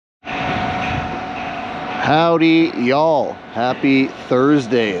Howdy y'all, happy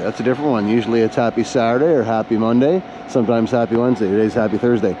Thursday. That's a different one. Usually it's happy Saturday or happy Monday, sometimes happy Wednesday. Today's happy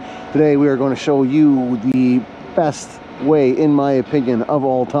Thursday. Today we are going to show you the best way, in my opinion, of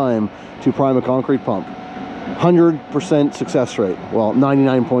all time to prime a concrete pump. 100% success rate. Well,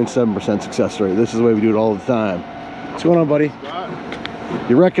 99.7% success rate. This is the way we do it all the time. What's going on, buddy?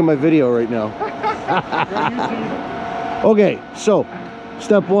 You're wrecking my video right now. Okay, so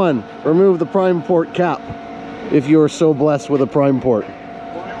step one, remove the prime port cap if you are so blessed with a prime port.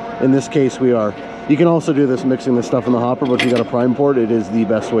 In this case, we are. You can also do this mixing this stuff in the hopper, but if you got a prime port, it is the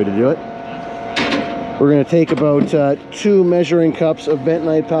best way to do it. We're going to take about 2 measuring cups of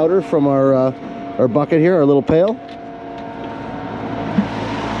bentonite powder from our bucket here, our little pail.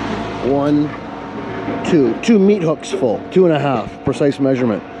 1, 2 meat hooks full, 2.5, precise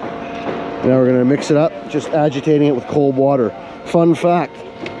measurement. Now we're going to mix it up, just agitating it with cold water. Fun fact,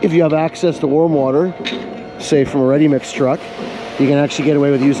 if you have access to warm water, say from a ready mix truck, you can actually get away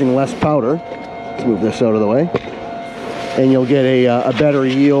with using less powder. Let's move this out of the way. And you'll get a better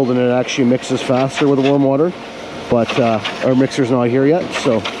yield, and it actually mixes faster with the warm water. But our mixer's not here yet,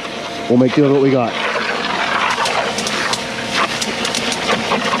 so we'll make do with what we got.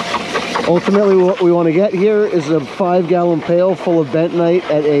 Ultimately, what we want to get here is a 5-gallon pail full of bentonite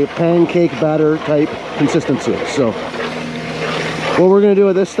at a pancake batter type consistency. So what we're going to do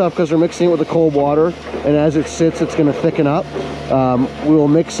with this stuff, because we're mixing it with the cold water, and as it sits, it's going to thicken up. We will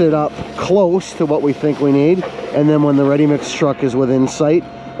mix it up close to what we think we need, and then when the ready mix truck is within sight,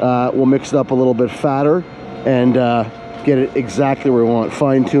 we'll mix it up a little bit fatter and get it exactly where we want.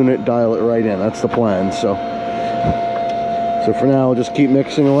 Fine tune it, dial it right in. That's the plan. So for now, we'll just keep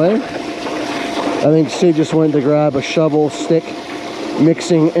mixing away. I think Sid just went to grab a shovel stick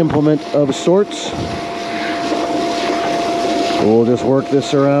mixing implement of sorts. We'll just work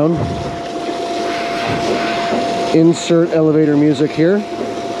this around. Insert elevator music here.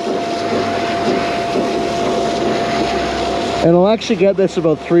 And I'll actually get this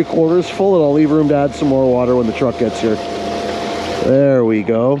about 3/4 full, and I'll leave room to add some more water when the truck gets here. There we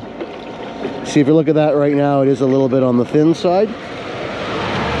go. See, if you look at that right now, it is a little bit on the thin side.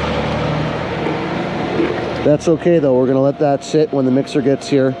 That's okay though, we're gonna let that sit. When the mixer gets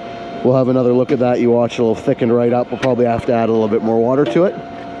here, we'll have another look at that. You watch, it'll thicken right up. We'll probably have to add a little bit more water to it.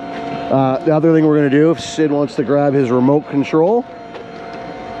 The other thing we're gonna do, if Sid wants to grab his remote control,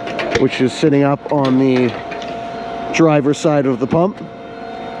 which is sitting up on the driver's side of the pump.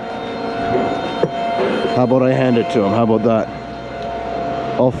 How about I hand it to him? How about that?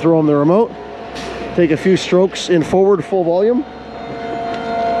 I'll throw him the remote, take a few strokes in forward, full volume.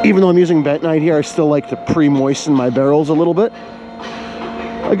 Even though I'm using bentonite here, I still like to pre-moisten my barrels a little bit.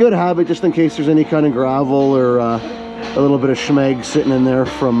 A good habit, just in case there's any kind of gravel or a little bit of schmeg sitting in there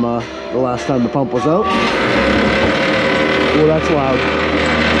from the last time the pump was out. Oh, that's loud.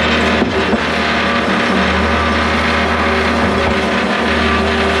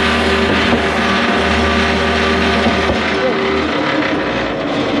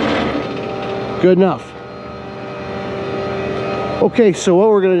 Good enough. Okay, so what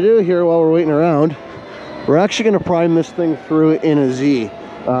we're going to do here while we're waiting around, we're actually going to prime this thing through in a Z.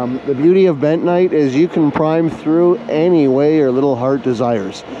 The beauty of bentonite is you can prime through any way your little heart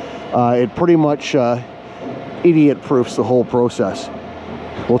desires. It pretty much idiot-proofs the whole process.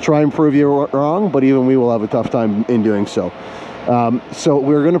 We'll try and prove you wrong, but even we will have a tough time in doing so. So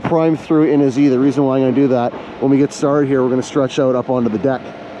we're going to prime through in a Z. The reason why I'm going to do that, when we get started here, we're going to stretch out up onto the deck.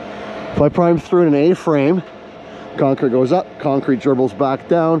 If I prime through in an A-frame, concrete goes up, concrete dribbles back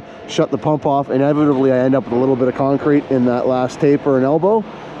down, shut the pump off. Inevitably, I end up with a little bit of concrete in that last taper and elbow,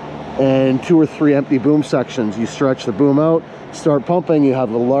 and 2 or 3 empty boom sections. You stretch the boom out, start pumping, you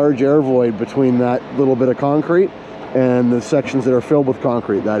have a large air void between that little bit of concrete and the sections that are filled with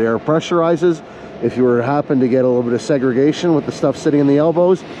concrete. That air pressurizes. If you were to happen to get a little bit of segregation with the stuff sitting in the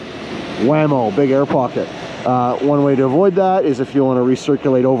elbows, whammo, big air pocket. One way to avoid that is if you want to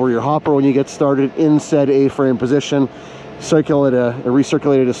recirculate over your hopper when you get started in said A-frame position,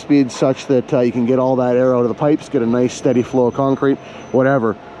 recirculate at a speed such that you can get all that air out of the pipes, get a nice steady flow of concrete,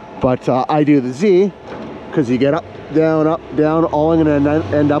 whatever. But I do the Z because you get up, down, all I'm going to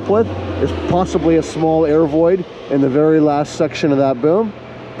end up with is possibly a small air void in the very last section of that boom.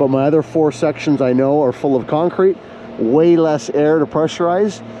 But my other 4 sections I know are full of concrete, way less air to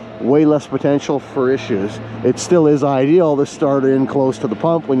pressurize, way less potential for issues. It still is ideal to start in close to the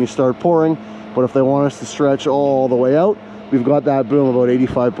pump when you start pouring, but if they want us to stretch all the way out, we've got that boom about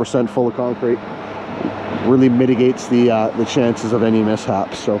 85% full of concrete. Really mitigates the chances of any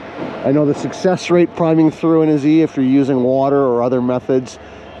mishaps. So I know the success rate priming through in a Z, if you're using water or other methods,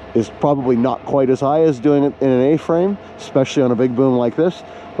 is probably not quite as high as doing it in an A-frame, especially on a big boom like this.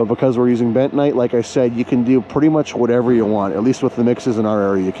 But because we're using bentonite, like I said, you can do pretty much whatever you want. At least with the mixes in our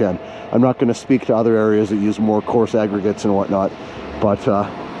area, you can. I'm not going to speak to other areas that use more coarse aggregates and whatnot, but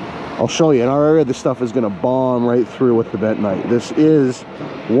I'll show you. In our area, this stuff is going to bomb right through with the bentonite. This is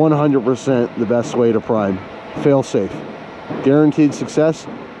 100% the best way to prime. Fail safe. Guaranteed success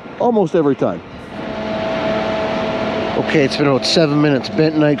almost every time. Okay, it's been about 7 minutes.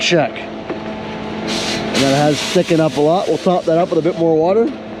 Bentonite check. And that has thickened up a lot. We'll top that up with a bit more water.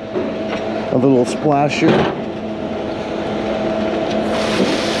 A little splash here.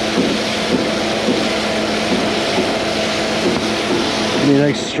 Give me a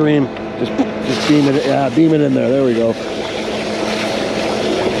nice stream. Just beam it. Yeah, beam it in there. There we go.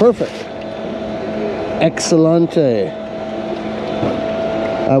 Perfect. Excellente.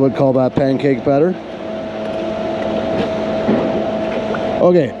 I would call that pancake batter.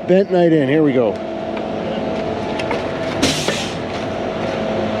 Okay, bentonite in. Here we go.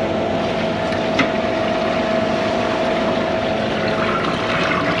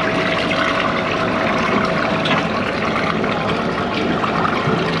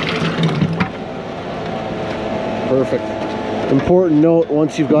 Perfect. Important note,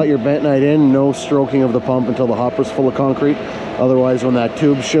 once you've got your bentonite in, no stroking of the pump until the hopper's full of concrete. Otherwise, when that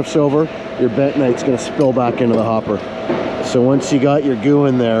tube shifts over, your bentonite's going to spill back into the hopper. So once you got your goo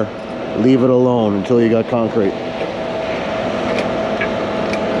in there, leave it alone until you got concrete.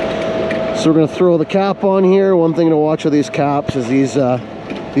 So we're going to throw the cap on here. One thing to watch with these caps is these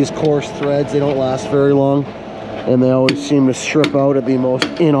coarse threads. They don't last very long, and they always seem to strip out at the most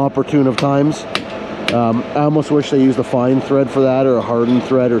inopportune of times. I almost wish they used a fine thread for that, or a hardened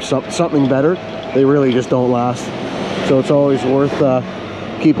thread, or something better. They really just don't last. So it's always worth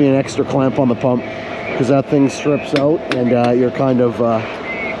keeping an extra clamp on the pump, because that thing strips out, and you're kind of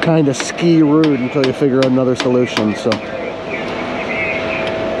ski-rooed until you figure out another solution. So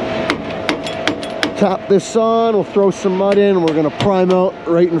tap this on. We'll throw some mud in. We're going to prime out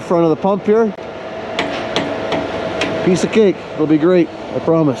right in front of the pump here. Piece of cake. It'll be great. I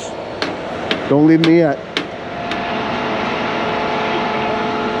promise. Don't leave me yet.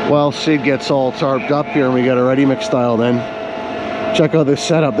 While Sid gets all tarped up here and we got a ready mix style, then check out this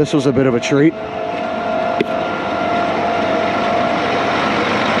setup. This was a bit of a treat.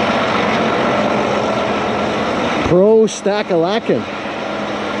 Pro stack-a-lackin'.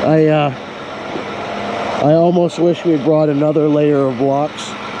 I almost wish we had brought another layer of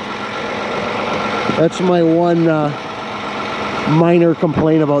blocks. That's my one minor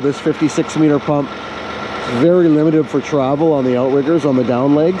complaint about this 56 meter pump. It's very limited for travel on the outriggers, on the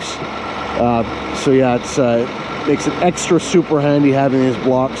down legs. So yeah, it makes it extra super handy having these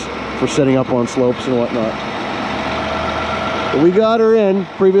blocks for setting up on slopes and whatnot. But we got her in.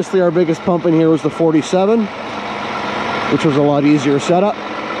 Previously our biggest pump in here was the 47, which was a lot easier setup.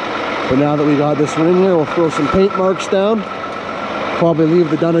 But now that we got this one in here, we'll throw some paint marks down, probably leave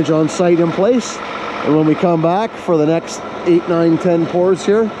the dunnage on site in place, and when we come back for the next 8, 9, 10 pours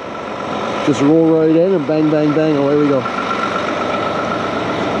here, just roll right in and bang, bang, bang, away we go.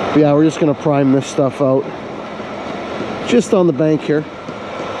 But yeah, we're just gonna prime this stuff out just on the bank here.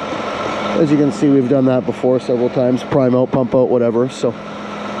 As you can see, we've done that before several times. Prime out, pump out, whatever. So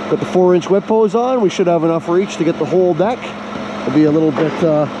got the 4-inch whip hose on. We should have enough reach to get the whole deck. It'll be a little bit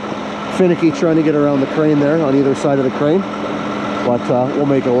finicky trying to get around the crane there on either side of the crane, but we'll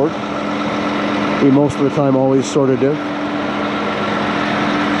make it work. We most of the time always sort of do.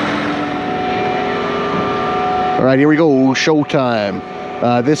 All right, here we go, showtime.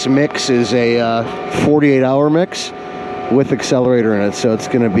 This mix is a 48-hour mix with accelerator in it, so it's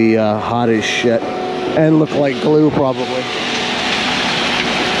gonna be hot as shit and look like glue probably.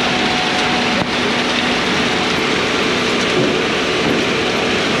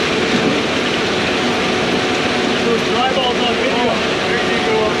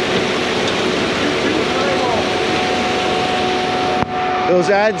 Those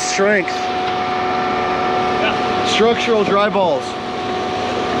add strength. Yeah. Structural dry balls.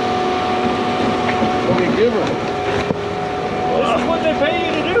 What do you give her? This is what they pay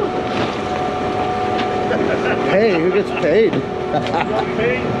you to do. Hey, who gets paid? Don't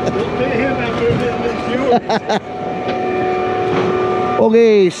pay him after you.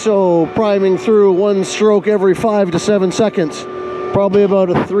 Okay, so priming through 1 stroke every 5 to 7 seconds. Probably about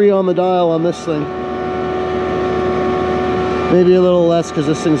a 3 on the dial on this thing. Maybe a little less because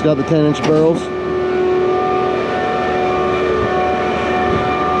this thing's got the 10-inch barrels.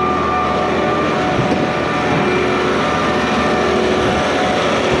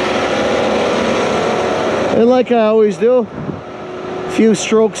 And like I always do, Few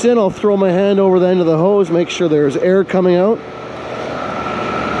strokes in, I'll throw my hand over the end of the hose, make sure there's air coming out,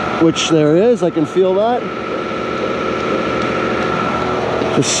 which there is. I can feel that.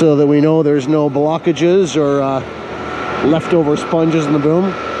 Just so that we know there's no blockages or leftover sponges in the boom.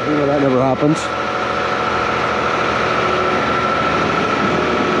 You know, that never happens.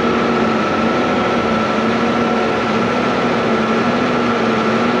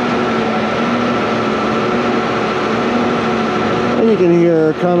 And you can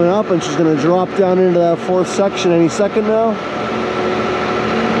hear her coming up, and she's going to drop down into that fourth section any second now.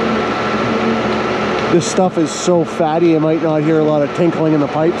 This stuff is so fatty, you might not hear a lot of tinkling in the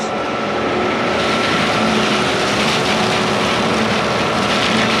pipes.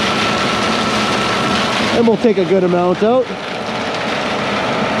 And we'll take a good amount out.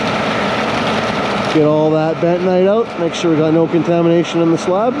 Get all that bentonite out, make sure we got no contamination in the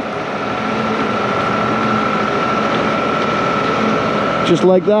slab. Just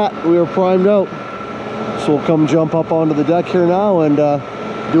like that, we are primed out. So we'll come jump up onto the deck here now and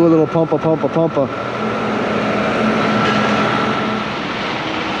do a little pumpa.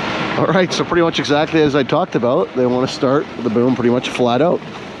 All right, so pretty much exactly as I talked about, they want to start the boom pretty much flat out.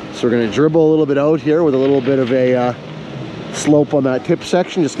 So we're going to dribble a little bit out here with a little bit of a slope on that tip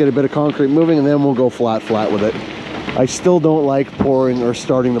section, just get a bit of concrete moving, and then we'll go flat with it. I still don't like pouring or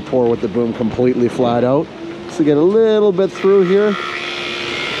starting the pour with the boom completely flat out. So get a little bit through here,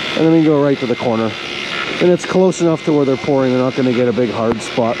 and then we go right to the corner. And it's close enough to where they're pouring, they're not going to get a big hard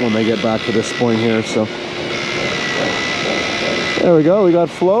spot when they get back to this point here. So there we go, we got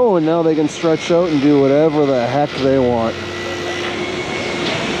flow, and now they can stretch out and do whatever the heck they want.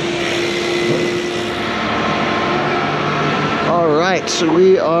 All right, so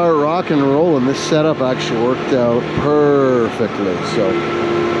we are rock and rolling. This setup actually worked out perfectly, so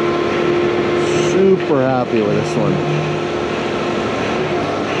super happy with this one.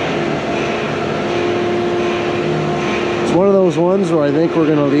 It's one of those ones where I think we're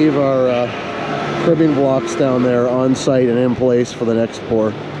going to leave our cribbing blocks down there on site and in place for the next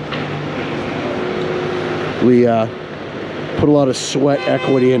pour. We put a lot of sweat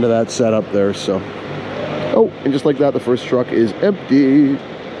equity into that setup there, so. Oh, and just like that, the first truck is empty.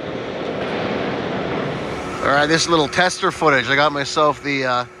 All right, this little tester footage. I got myself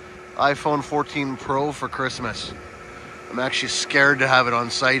the iPhone 14 Pro for Christmas. I'm actually scared to have it on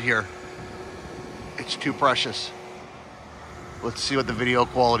site here. It's too precious. Let's see what the video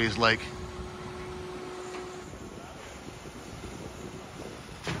quality is like.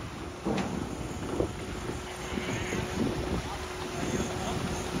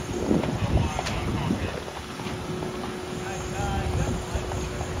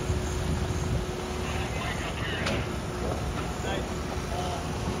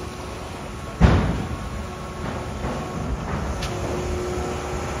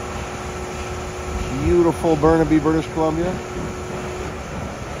 Beautiful Burnaby, British Columbia in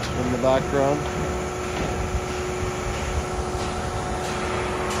the background.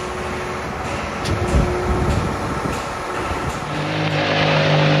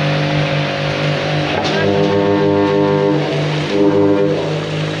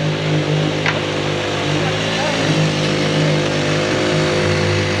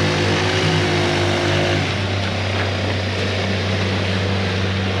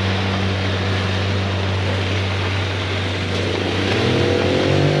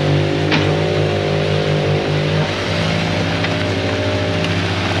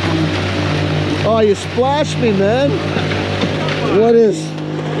 Oh, you splashed me, man. What is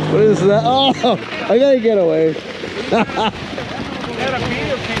that? Oh, I gotta get away.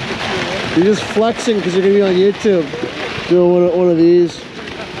 You're just flexing because you're gonna be on YouTube doing one of these.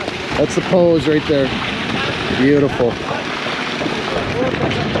 That's the pose right there. Beautiful.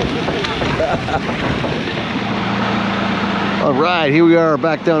 All right, here we are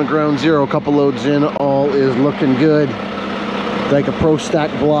back down at ground zero. A couple loads in, all is looking good. Like a Pro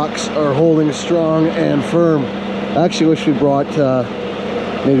Stack blocks are holding strong and firm. I actually wish we brought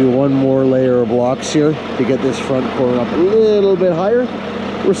maybe one more layer of blocks here to get this front corner up a little bit higher.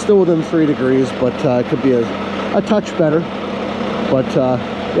 We're still within 3 degrees, but it could be a touch better. But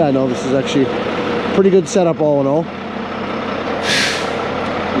yeah, no, this is actually a pretty good setup all in all.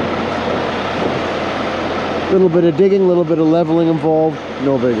 A little bit of digging, a little bit of leveling involved,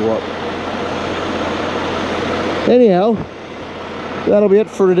 no big whoop. Anyhow, that'll be it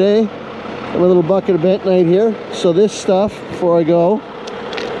for today. A little bucket of bentonite here. So this stuff, before I go,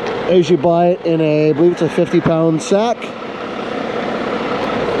 is you buy it in a, I believe it's a 50-pound sack.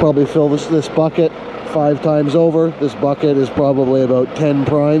 Probably fill this bucket 5 times over. This bucket is probably about 10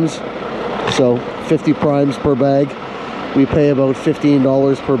 primes. So 50 primes per bag. We pay about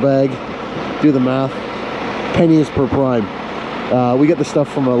 $15 per bag. Do the math. Pennies per prime. We get the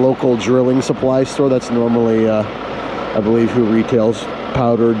stuff from a local drilling supply store. That's normally, I believe, who retails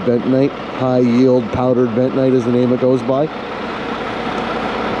powdered bentonite. High yield powdered bentonite is the name it goes by.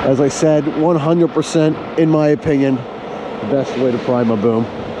 As I said, 100%, in my opinion, the best way to prime a boom.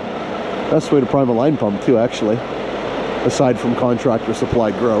 Best way to prime a line pump too, actually, aside from contractor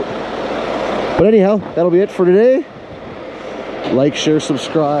supplied grout. But anyhow, that'll be it for today. Like, share,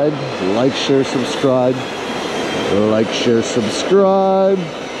 subscribe. Like, share, subscribe. Like, share, subscribe.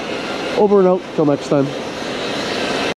 Over and out. Till next time.